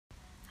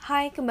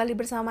Hai, kembali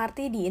bersama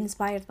Marti di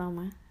Inspired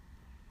Mama.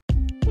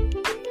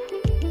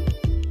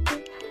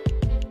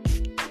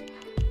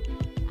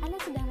 Anda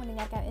sedang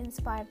mendengarkan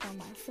Inspired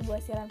Mama, sebuah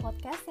siaran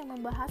podcast yang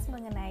membahas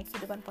mengenai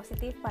kehidupan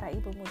positif para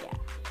ibu muda.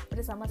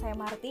 Bersama saya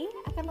Marti,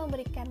 akan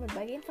memberikan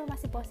berbagai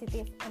informasi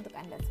positif untuk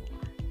Anda semua.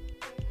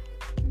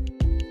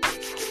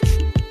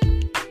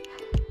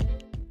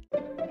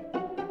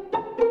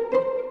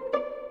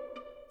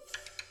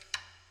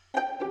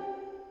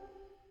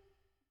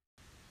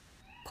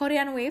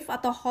 Korean Wave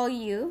atau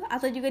Hallyu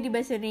atau juga di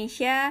bahasa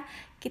Indonesia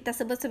kita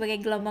sebut sebagai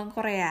gelombang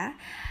Korea.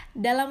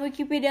 Dalam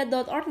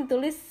wikipedia.org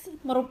ditulis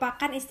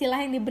merupakan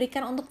istilah yang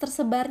diberikan untuk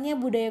tersebarnya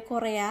budaya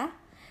Korea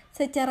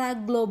secara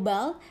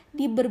global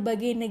di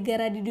berbagai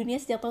negara di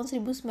dunia sejak tahun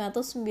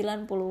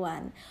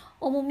 1990-an.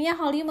 Umumnya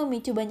Hallyu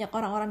memicu banyak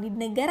orang-orang di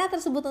negara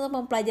tersebut untuk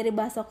mempelajari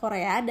bahasa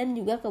Korea dan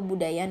juga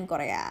kebudayaan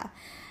Korea.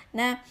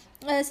 Nah,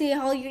 si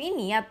Hallyu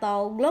ini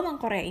atau gelombang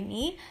Korea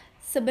ini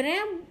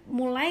sebenarnya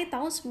mulai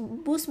tahun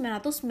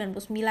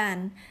 1999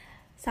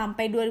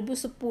 sampai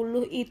 2010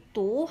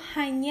 itu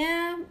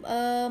hanya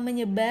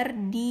menyebar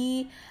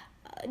di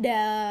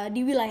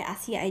wilayah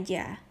Asia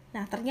aja.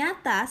 Nah,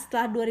 ternyata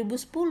setelah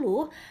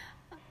 2010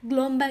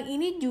 gelombang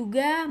ini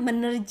juga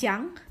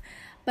menerjang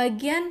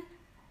bagian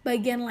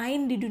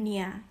lain di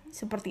dunia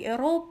seperti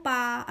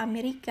Eropa,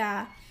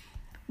 Amerika.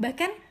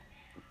 Bahkan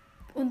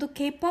untuk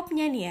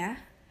K-popnya nih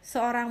ya,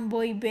 sebuah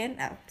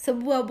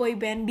boy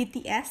band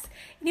BTS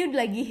ini udah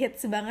lagi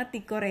hits banget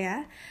di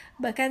Korea.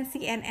 Bahkan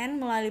CNN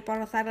melalui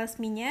portal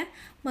resminya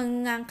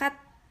mengangkat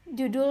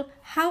judul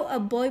How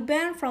a Boy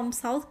Band from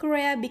South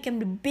Korea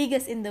Became the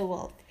Biggest in the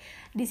World.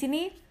 Di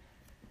sini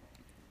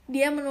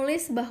dia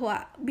menulis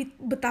bahwa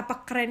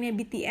betapa kerennya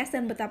BTS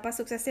dan betapa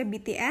suksesnya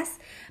BTS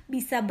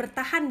bisa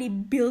bertahan di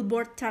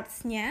Billboard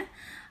charts-nya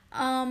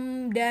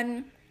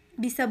dan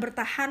bisa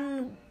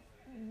bertahan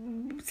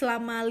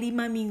selama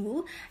 5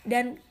 minggu,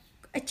 dan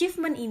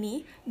achievement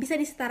ini bisa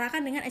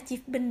disetarakan dengan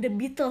achievement The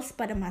Beatles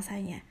pada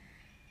masanya.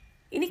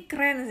 Ini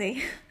keren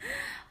sih.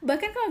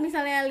 Bahkan kalau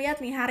misalnya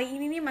lihat nih, hari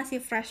ini nih masih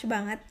fresh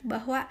banget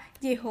bahwa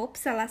J-Hope,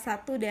 salah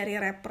satu dari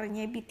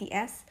rappernya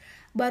BTS,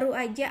 baru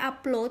aja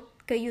upload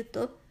ke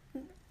YouTube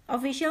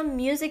official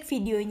music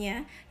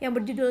videonya yang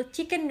berjudul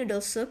Chicken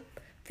Noodle Soup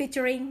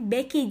featuring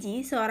Becky G,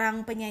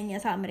 seorang penyanyi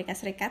asal Amerika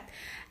Serikat.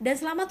 Dan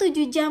selama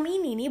 7 jam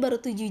ini nih, baru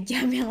 7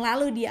 jam yang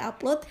lalu dia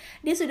upload,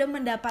 dia sudah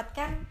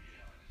mendapatkan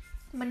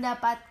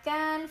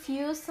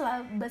views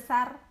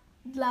sebesar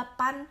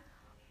 8,3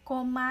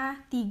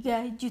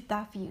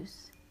 juta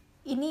views.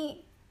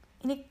 Ini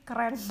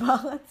keren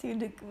banget sih.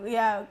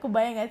 Ya,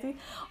 kebayang gak sih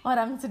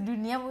orang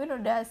sedunia mungkin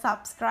udah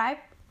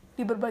subscribe,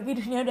 di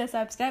berbagai dunia udah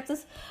subscribe,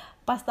 terus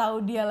pas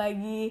tahu dia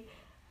lagi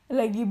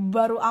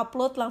baru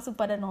upload langsung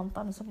pada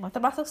nonton semua,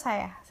 termasuk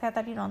saya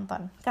tadi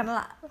nonton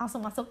karena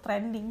langsung masuk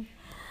trending.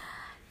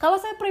 Kalau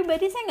saya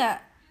pribadi, saya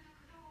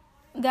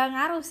nggak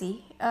ngaruh sih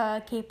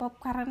K-pop,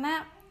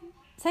 karena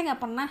saya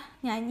nggak pernah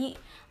nyanyi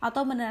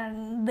atau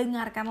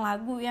mendengarkan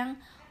lagu yang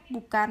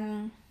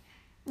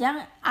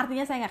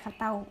artinya saya nggak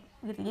tahu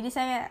gitu. Jadi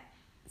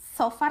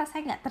so far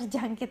saya nggak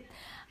terjangkit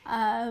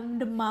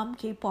demam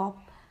K-pop.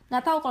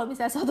 Nggak tahu kalau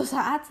misalnya suatu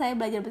saat saya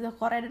belajar bahasa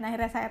Korea dan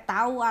akhirnya saya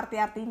tahu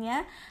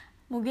arti-artinya,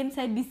 mungkin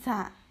saya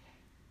bisa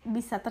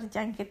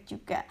terjangkit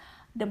juga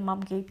demam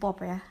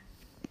K-pop ya.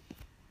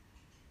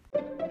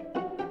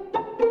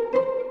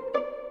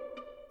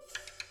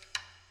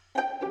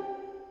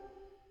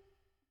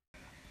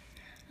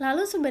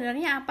 Lalu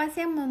sebenarnya apa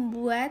sih yang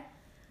membuat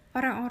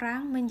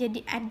orang-orang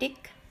menjadi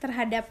addict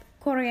terhadap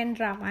Korean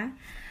drama?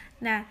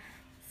 Nah,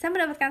 saya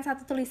mendapatkan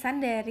satu tulisan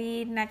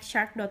dari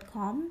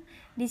nextshark.com.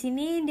 Di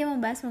sini dia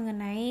membahas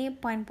mengenai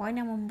poin-poin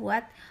yang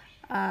membuat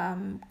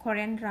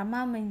Korean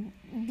drama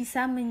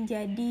bisa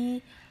menjadi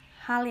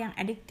hal yang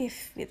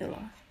adiktif gitu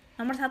loh.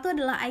 Nomor 1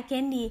 adalah eye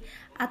candy,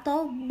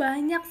 atau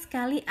banyak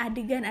sekali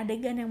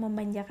adegan-adegan yang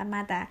memanjakan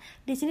mata.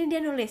 Di sini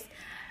dia nulis,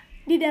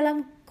 di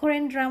dalam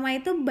Korean drama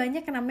itu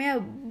banyak yang namanya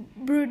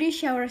broody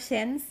shower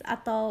scenes,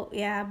 atau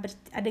ya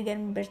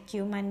adegan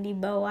berciuman di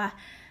bawah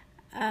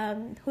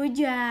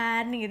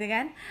hujan gitu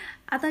kan,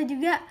 atau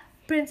juga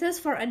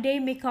Princess for a Day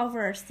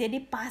makeovers.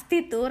 Jadi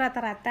pasti tuh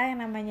rata-rata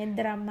yang namanya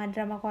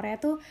drama Korea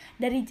tuh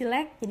dari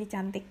jelek jadi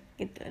cantik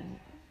gitu,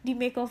 di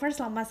makeover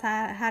selama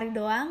sehari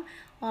doang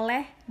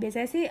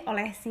biasanya sih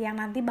oleh si yang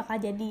nanti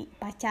bakal jadi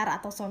pacar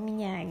atau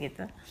suaminya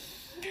gitu.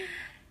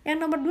 Yang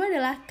nomor 2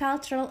 adalah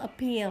cultural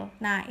appeal.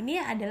 Nah,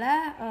 ini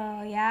adalah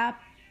ya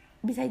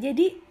bisa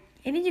jadi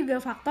ini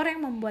juga faktor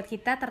yang membuat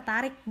kita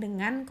tertarik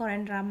dengan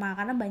Korean drama,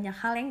 karena banyak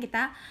hal yang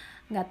kita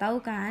nggak tahu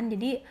kan.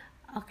 Jadi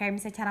kayak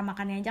misalnya cara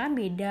makannya aja kan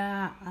beda,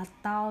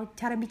 atau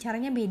cara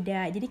bicaranya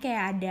beda. Jadi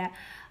kayak ada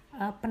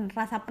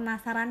rasa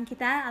penasaran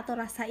kita atau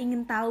rasa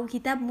ingin tahu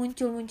kita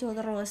muncul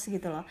terus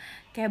gitu loh.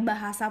 Kayak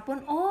bahasa pun,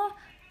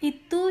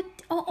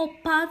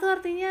 opa tuh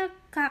artinya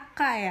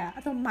kakak ya,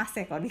 atau mas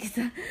ya kalau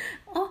kita.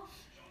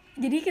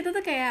 Jadi kita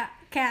tuh kayak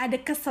ada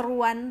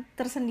keseruan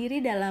tersendiri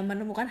dalam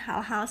menemukan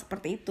hal-hal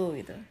seperti itu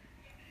gitu.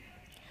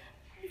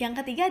 Yang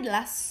ketiga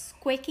adalah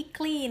squeaky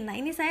clean. Nah,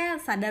 ini saya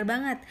sadar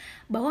banget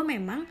bahwa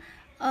memang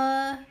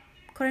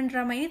Korean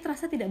drama ini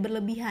terasa tidak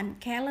berlebihan,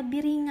 kayak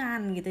lebih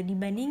ringan gitu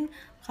dibanding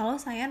kalau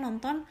saya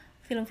nonton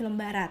film-film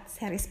barat,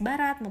 series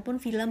barat maupun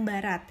film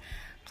barat.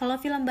 Kalau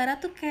film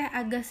barat tuh kayak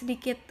agak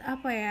sedikit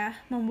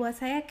membuat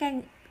saya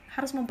kayak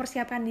harus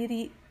mempersiapkan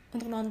diri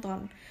untuk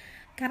nonton.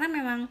 Karena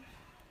memang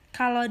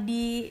kalau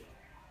di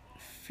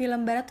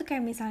film barat tuh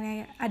kayak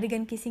misalnya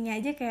adegan kissingnya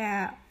aja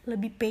kayak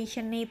lebih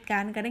passionate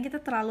kan. Kadang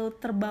kita terlalu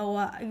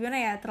terbawa,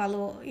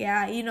 terlalu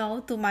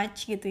too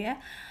much gitu ya.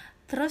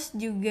 Terus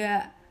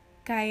juga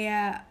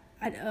kayak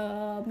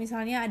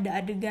misalnya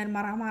ada adegan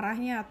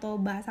marah-marahnya atau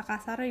bahasa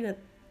kasar juga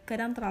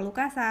kadang terlalu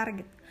kasar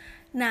gitu.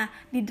 Nah,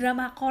 di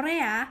drama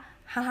Korea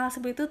hal-hal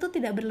seperti itu tuh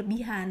tidak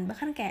berlebihan,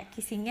 bahkan kayak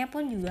kissingnya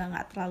pun juga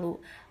nggak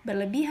terlalu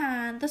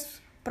berlebihan.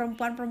 Terus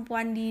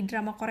perempuan-perempuan di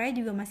drama Korea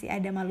juga masih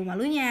ada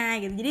malu-malunya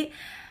gitu, jadi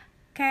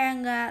kayak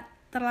nggak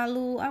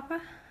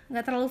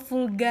terlalu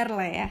vulgar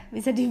lah ya,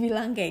 bisa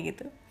dibilang kayak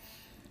gitu.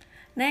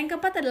 Nah, yang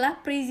keempat adalah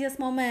precious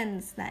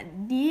moments. Nah,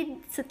 di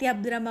setiap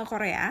drama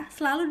Korea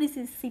selalu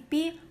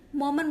disisipi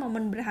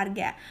momen-momen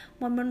berharga,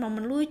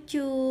 momen-momen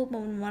lucu,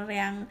 momen-momen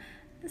yang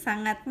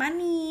sangat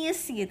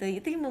manis gitu.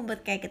 Itu yang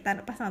membuat kayak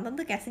kita pas nonton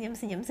tuh kayak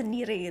senyum-senyum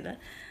sendiri gitu.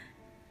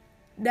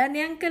 Dan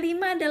yang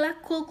kelima adalah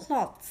cool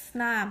clothes.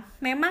 Nah,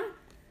 memang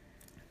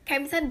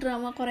kayak misalnya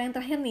drama Korea yang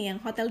terakhir nih,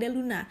 yang Hotel de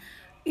Luna,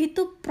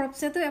 itu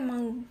propsnya tuh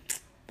emang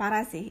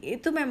parah sih.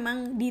 Itu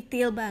memang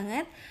detail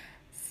banget.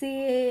 Si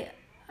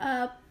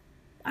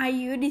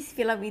Ayu di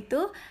film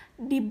itu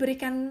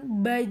diberikan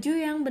baju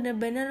yang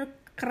benar-benar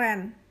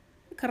keren,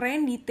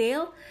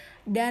 detail,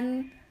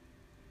 dan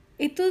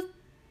itu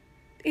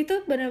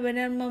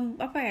benar-benar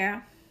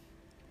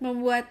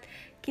membuat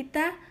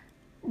kita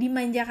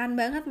dimanjakan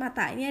banget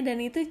matanya, dan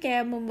itu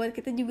kayak membuat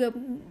kita juga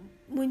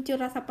muncul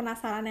rasa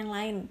penasaran yang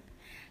lain.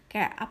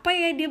 Kayak apa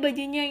ya dia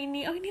bajunya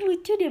ini, oh ini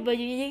lucu dia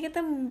bajunya, jadi kita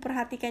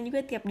memperhatikan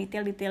juga tiap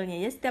detail-detailnya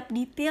ya. Setiap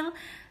detail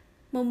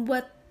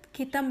membuat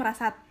kita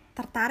merasa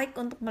tertarik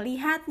untuk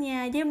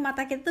melihatnya, jadi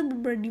mata kita tuh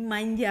benar-benar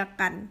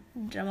dimanjakan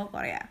di drama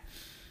Korea.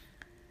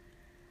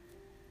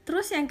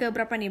 Terus yang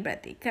keberapa nih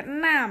berarti?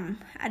 Keenam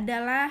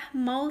adalah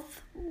mouth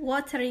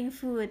watering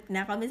food.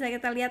 Nah, kalau misalnya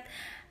kita lihat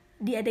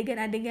di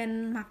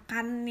adegan-adegan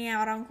makannya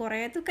orang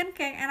Korea itu kan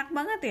kayak enak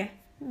banget ya,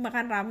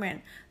 makan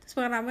ramen. Terus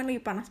makan ramen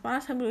lagi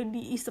panas-panas sambil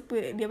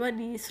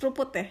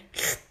diseruput ya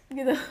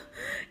gitu.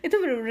 Itu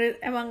benar-benar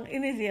emang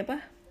ini sih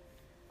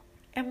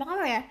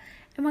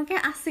emang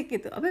kayak asik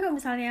gitu. Tapi kalau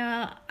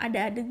misalnya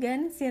ada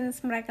adegan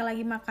since mereka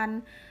lagi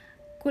makan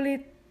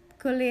kulit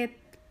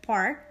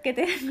pork gitu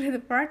ya,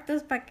 kulit pork,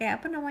 terus pakai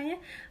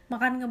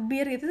makan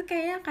ngebir gitu,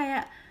 kayak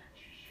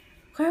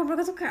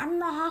mereka tuh kayak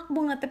enak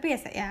banget. Tapi ya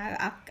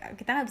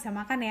kita nggak bisa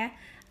makan ya,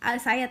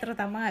 saya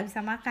terutama nggak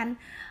bisa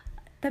makan.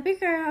 Tapi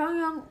kayak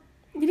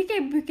jadi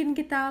kayak bikin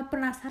kita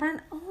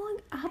penasaran, oh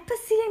apa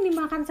sih yang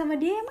dimakan sama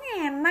dia,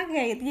 emang enak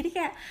ya gitu. Jadi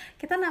kayak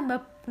kita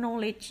nambah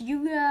knowledge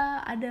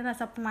juga, ada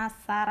rasa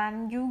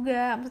penasaran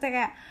juga, maksudnya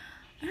kayak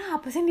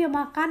apa sih yang dia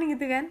makan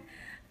gitu kan.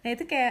 Nah,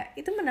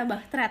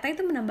 ternyata itu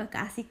menambah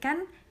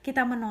keasikan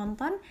kita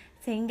menonton,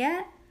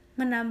 sehingga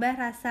menambah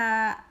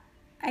rasa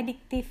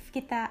addicted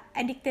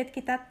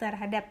kita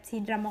terhadap si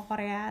drama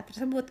Korea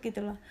tersebut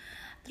gitu loh.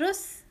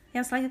 Terus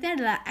yang selanjutnya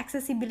adalah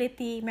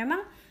accessibility.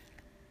 Memang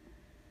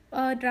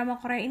drama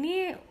Korea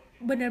ini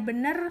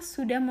benar-benar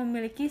sudah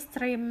memiliki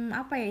stream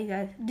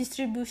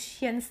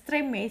distribution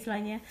stream ya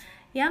istilahnya,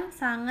 yang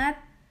sangat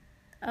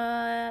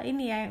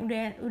yang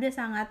udah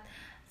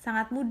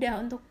sangat mudah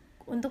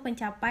untuk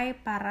mencapai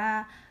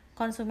para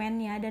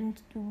konsumennya. Dan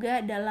juga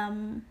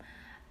dalam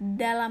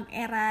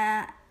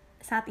era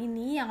saat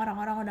ini yang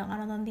orang-orang udah nggak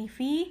nonton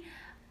TV,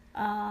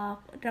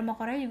 drama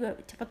Korea juga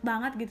cepet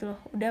banget gitu loh,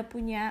 udah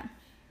punya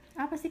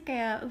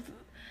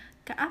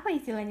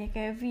istilahnya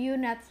kayak view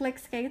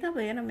Netflix kayak gitu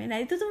namanya. Nah,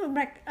 itu tuh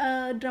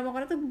drama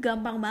Korea tuh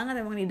gampang banget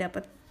emang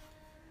didapat.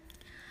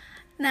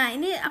 Nah,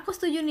 ini aku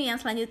setuju nih yang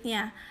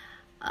selanjutnya.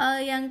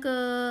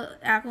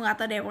 Aku nggak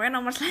tahu deh, pokoknya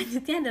nomor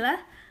selanjutnya adalah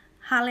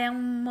hal yang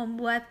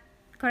membuat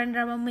Korean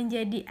drama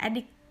menjadi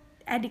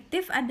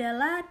adiktif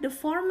adalah the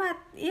format.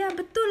 Iya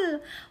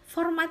betul,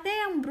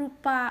 formatnya yang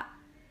berupa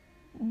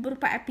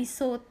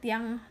episode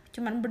yang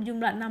cuman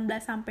berjumlah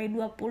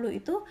 16-20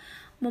 itu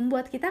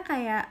membuat kita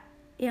kayak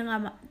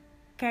nggak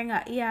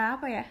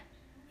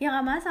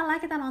masalah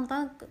kita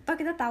nonton. Toh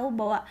kita tahu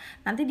bahwa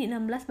nanti di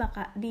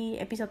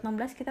episode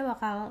 16 kita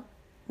bakal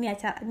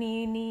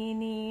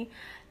ini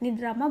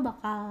drama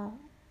bakal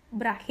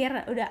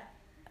berakhir,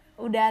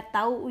 udah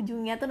tahu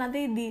ujungnya tuh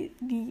nanti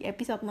di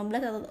episode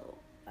 16 atau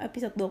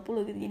episode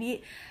 20 gitu. Jadi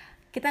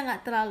kita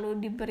nggak terlalu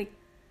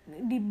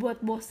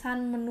dibuat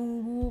bosan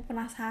menunggu,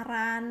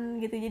 penasaran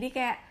gitu. Jadi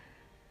kayak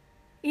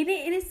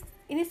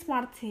ini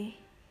smart sih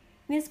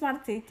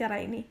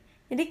cara ini.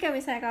 Jadi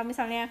kayak kalau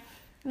misalnya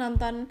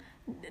nonton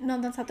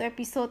satu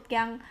episode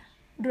yang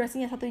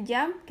durasinya 1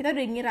 jam, kita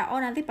udah ngira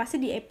nanti pasti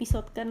di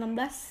episode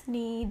ke-16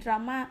 nih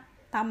drama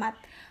tamat.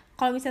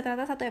 Kalau misalnya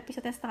ternyata satu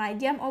episode setengah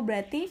jam,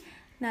 berarti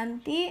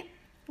nanti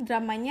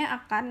dramanya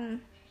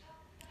akan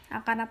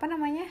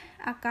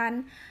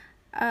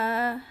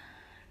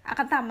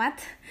akan tamat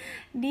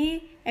di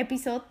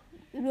episode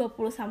 20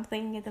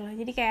 something gitu loh.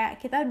 Jadi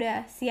kayak kita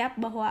udah siap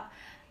bahwa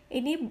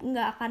ini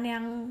nggak akan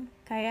yang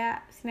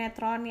kayak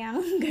sinetron yang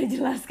nggak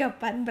jelas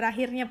kapan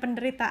berakhirnya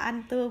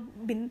penderitaan tuh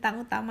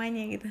bintang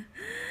utamanya gitu.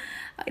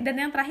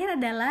 Dan yang terakhir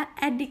adalah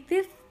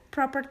addictive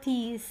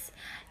properties.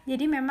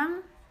 Jadi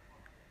memang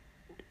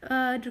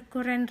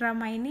Korean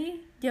drama ini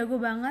jago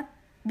banget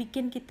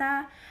bikin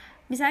kita,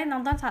 misalnya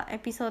nonton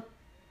episode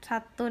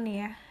 1 nih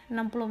ya,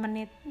 60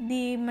 menit,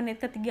 di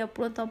menit ke 30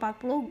 atau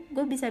 40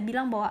 gue bisa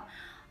bilang bahwa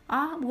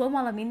gue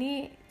malam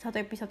ini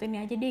satu episode ini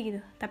aja deh gitu.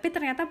 Tapi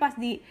ternyata pas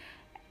di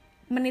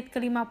menit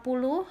ke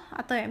 50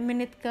 atau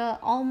menit ke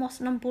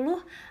almost 60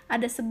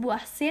 ada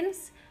sebuah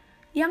scenes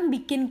yang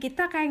bikin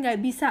kita kayak nggak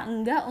bisa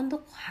enggak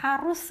untuk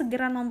harus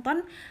segera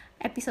nonton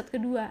episode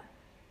kedua.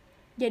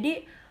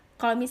 Jadi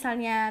kalau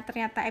misalnya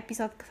ternyata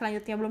episode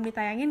selanjutnya belum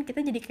ditayangin,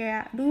 kita jadi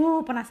kayak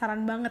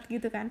penasaran banget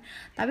gitu kan.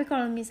 Tapi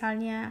kalau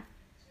misalnya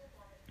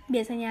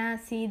biasanya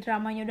si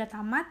dramanya udah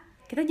tamat,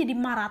 kita jadi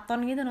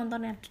maraton gitu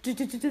nontonnya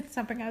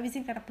sampai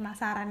ngabisin karena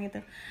penasaran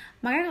gitu.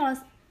 Makanya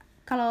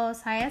kalau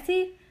saya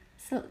sih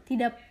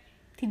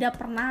tidak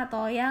pernah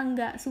atau ya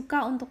nggak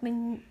suka untuk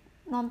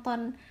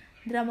nonton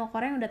drama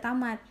Korea yang udah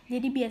tamat.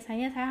 Jadi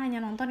biasanya saya hanya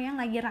nonton yang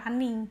lagi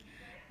running,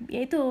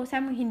 yaitu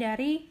saya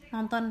menghindari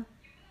nonton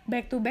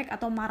back to back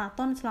atau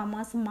maraton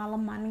selama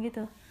semalaman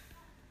gitu.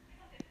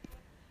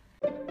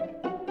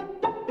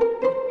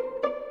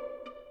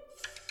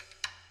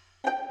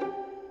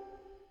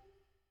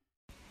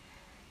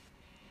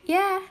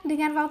 Ya,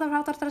 dengan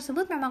faktor-faktor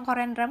tersebut memang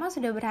Korean drama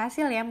sudah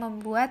berhasil ya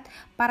membuat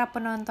para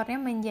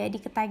penontonnya menjadi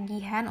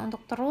ketagihan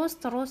untuk terus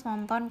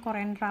nonton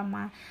Korean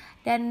drama.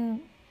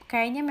 Dan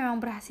kayaknya memang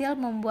berhasil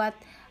membuat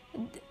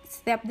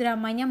setiap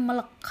dramanya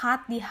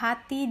melekat di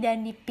hati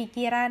dan di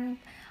pikiran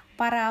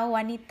para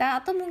wanita,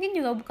 atau mungkin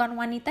juga bukan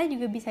wanita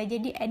juga bisa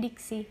jadi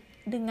adiksi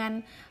dengan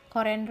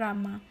Korean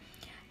drama.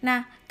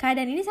 Nah,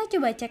 keadaan ini saya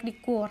coba cek di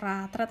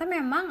Quora. Ternyata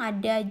memang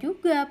ada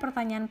juga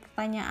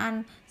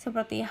pertanyaan-pertanyaan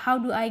seperti how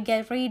do I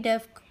get rid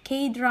of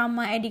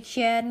K-drama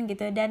addiction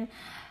gitu, dan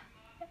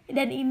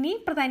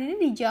ini pertanyaan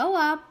ini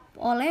dijawab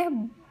oleh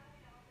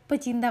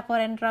pecinta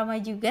Korean drama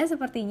juga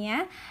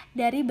sepertinya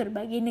dari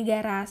berbagai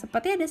negara.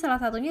 Seperti ada salah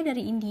satunya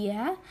dari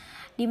India,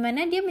 di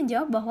mana dia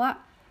menjawab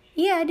bahwa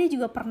iya, dia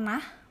juga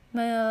pernah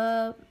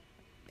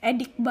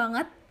edik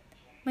banget,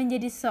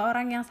 menjadi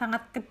seorang yang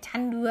sangat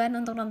kecanduan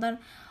untuk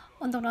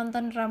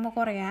nonton drama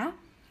Korea.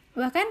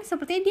 Bahkan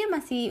sepertinya dia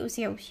masih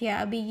usia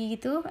ABG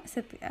gitu,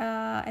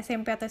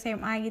 SMP atau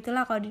SMA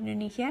gitulah kalau di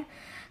Indonesia.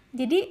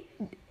 Jadi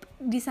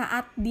di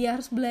saat dia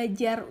harus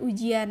belajar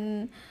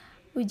ujian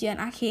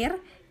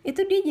akhir,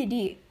 itu dia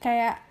jadi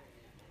kayak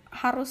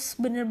harus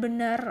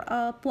bener-bener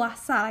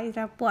puasa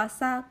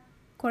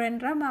Korean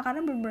drama,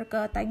 karena bener-bener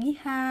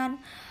ketagihan,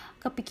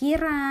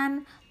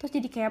 kepikiran, terus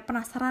jadi kayak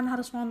penasaran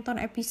harus nonton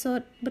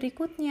episode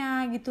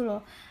berikutnya gitu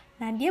loh.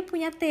 Nah, dia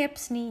punya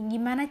tips nih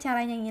gimana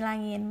caranya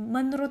ngilangin.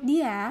 Menurut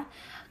dia,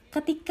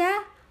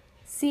 ketika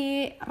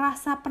si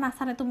rasa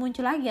penasaran itu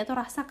muncul lagi atau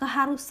rasa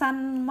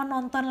keharusan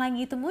menonton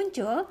lagi itu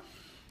muncul,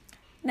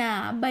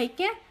 nah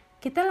baiknya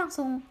kita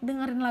langsung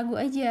dengerin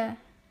lagu aja.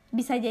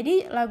 Bisa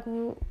jadi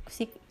lagu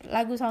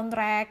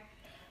soundtrack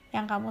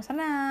yang kamu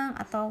senang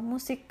atau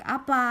musik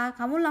apa,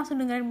 kamu langsung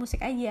dengerin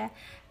musik aja.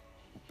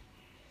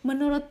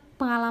 Menurut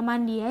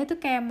pengalaman dia itu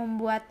kayak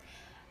membuat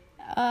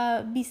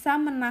bisa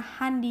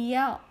menahan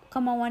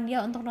kemauan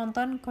dia untuk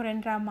nonton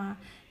Korean drama.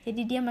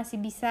 Jadi dia masih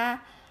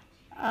bisa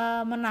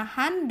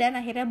menahan dan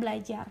akhirnya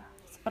belajar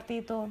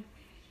seperti itu.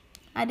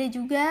 Ada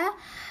juga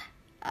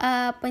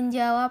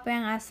penjawab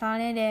yang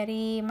asalnya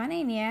dari mana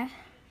ini ya?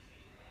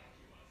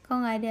 Kok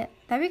nggak ada?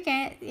 Tapi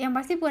kayak yang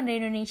pasti bukan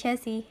dari Indonesia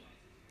sih.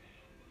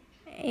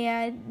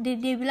 Ya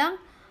dia bilang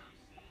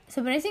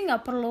sebenarnya sih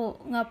nggak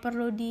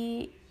perlu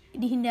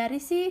dihindari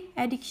sih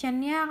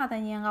addictionnya,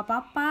 katanya nggak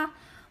apa-apa.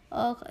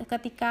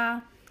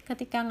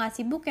 Ketika nggak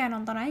sibuk ya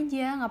nonton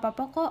aja, nggak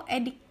apa-apa kok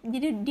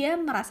jadi dia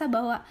merasa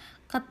bahwa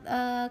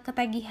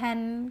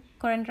ketagihan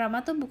Korean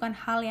drama tuh bukan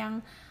hal yang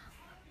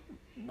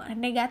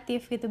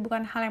negatif gitu,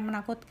 bukan hal yang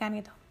menakutkan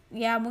gitu.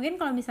 Ya mungkin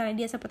kalau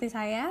misalnya dia seperti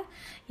saya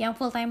yang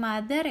full time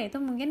mother, ya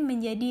itu mungkin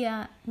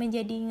menjadi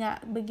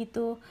nggak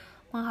begitu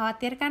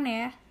mengkhawatirkan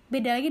ya.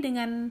 Beda lagi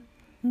dengan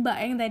Mbak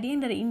yang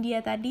dari India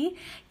tadi,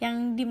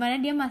 yang dimana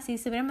dia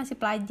sebenarnya masih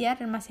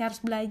pelajar dan masih harus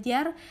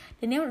belajar,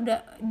 dan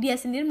dia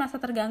sendiri merasa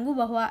terganggu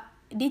bahwa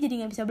dia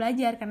jadi nggak bisa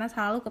belajar karena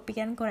selalu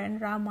kepikiran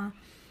Korean drama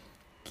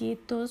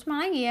gitu. Terus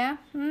mana lagi ya?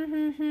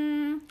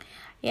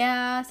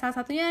 Ya salah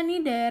satunya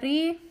nih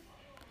dari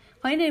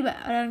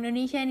orang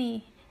Indonesia nih,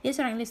 dia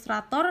seorang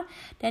ilustrator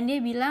dan dia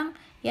bilang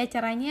ya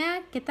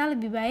caranya kita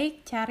lebih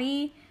baik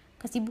cari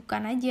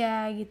kesibukan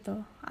aja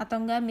gitu,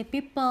 atau enggak meet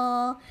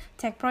people,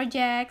 check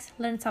projects,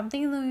 learn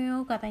something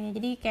new katanya.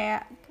 Jadi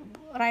kayak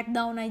write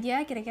down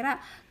aja kira-kira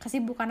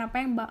kesibukan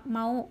apa yang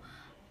mau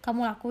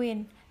kamu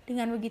lakuin.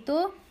 Dengan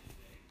begitu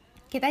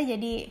kita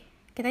jadi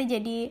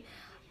jadi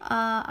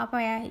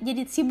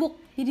sibuk,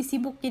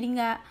 jadi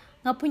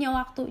nggak punya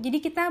waktu. Jadi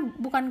kita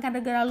bukan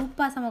gara-gara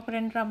lupa sama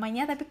Korean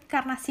dramanya, tapi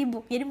karena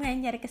sibuk. Jadi mulai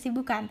nyari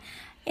kesibukan.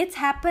 It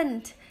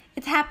happened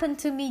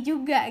to me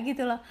juga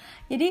gitu loh.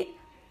 Jadi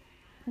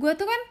gue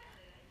tuh kan,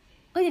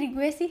 jadi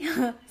gue sih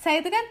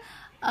saya itu kan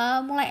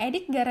mulai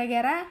edit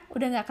gara-gara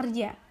udah nggak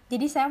kerja.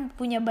 Jadi saya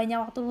punya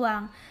banyak waktu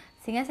luang,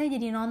 sehingga saya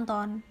jadi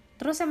nonton.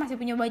 Terus saya masih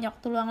punya banyak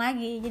waktu luang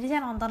lagi, jadi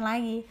saya nonton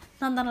lagi,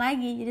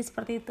 jadi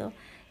seperti itu.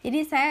 Jadi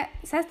saya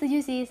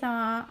setuju sih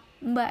sama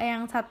Mbak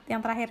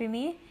yang terakhir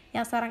ini,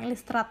 yang seorang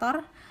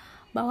ilustrator,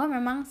 bahwa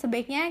memang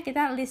sebaiknya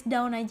kita list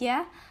down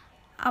aja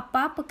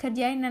apa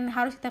pekerjaan yang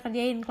harus kita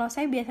kerjain. Kalau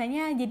saya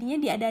biasanya jadinya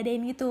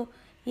diada-adain gitu,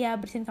 ya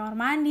bersihin kamar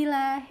mandi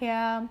lah,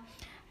 ya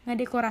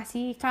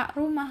ngedekorasi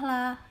rumah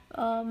lah,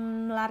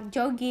 lari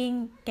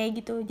jogging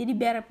kayak gitu. Jadi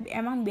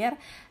biar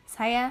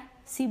saya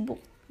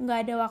sibuk,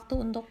 nggak ada waktu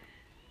untuk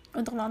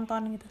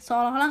nonton gitu.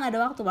 Seolah-olah nggak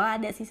ada waktu, malah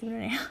ada sih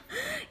sebenarnya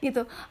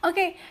gitu.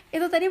 Oke,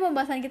 itu tadi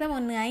pembahasan kita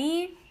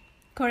mengenai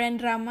Korean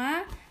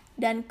drama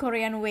dan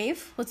Korean wave,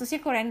 khususnya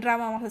Korean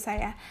drama maksud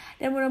saya.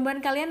 Dan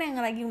mudah-mudahan kalian yang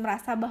lagi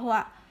merasa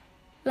bahwa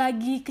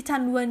lagi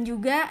kecanduan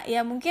juga,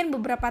 ya mungkin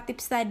beberapa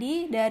tips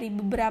tadi dari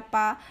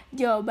beberapa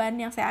jawaban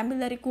yang saya ambil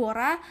dari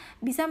Quora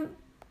bisa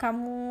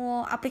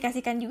kamu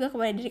aplikasikan juga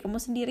kepada diri kamu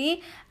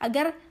sendiri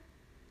agar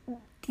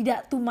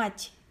tidak too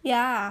much.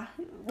 Ya,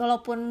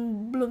 walaupun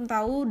belum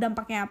tahu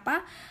dampaknya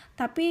apa,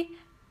 tapi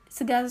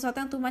segala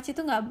sesuatu yang too much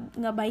itu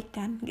nggak baik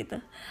kan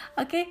gitu.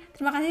 Oke,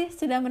 terima kasih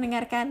sudah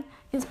mendengarkan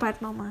Inspired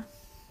Mama.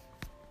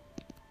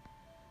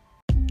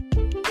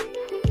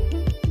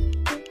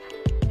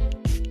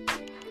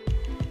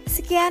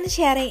 Sekian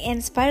sharing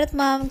Inspired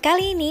Mom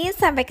kali ini.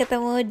 Sampai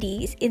ketemu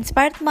di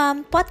Inspired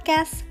Mom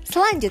Podcast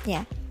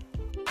selanjutnya.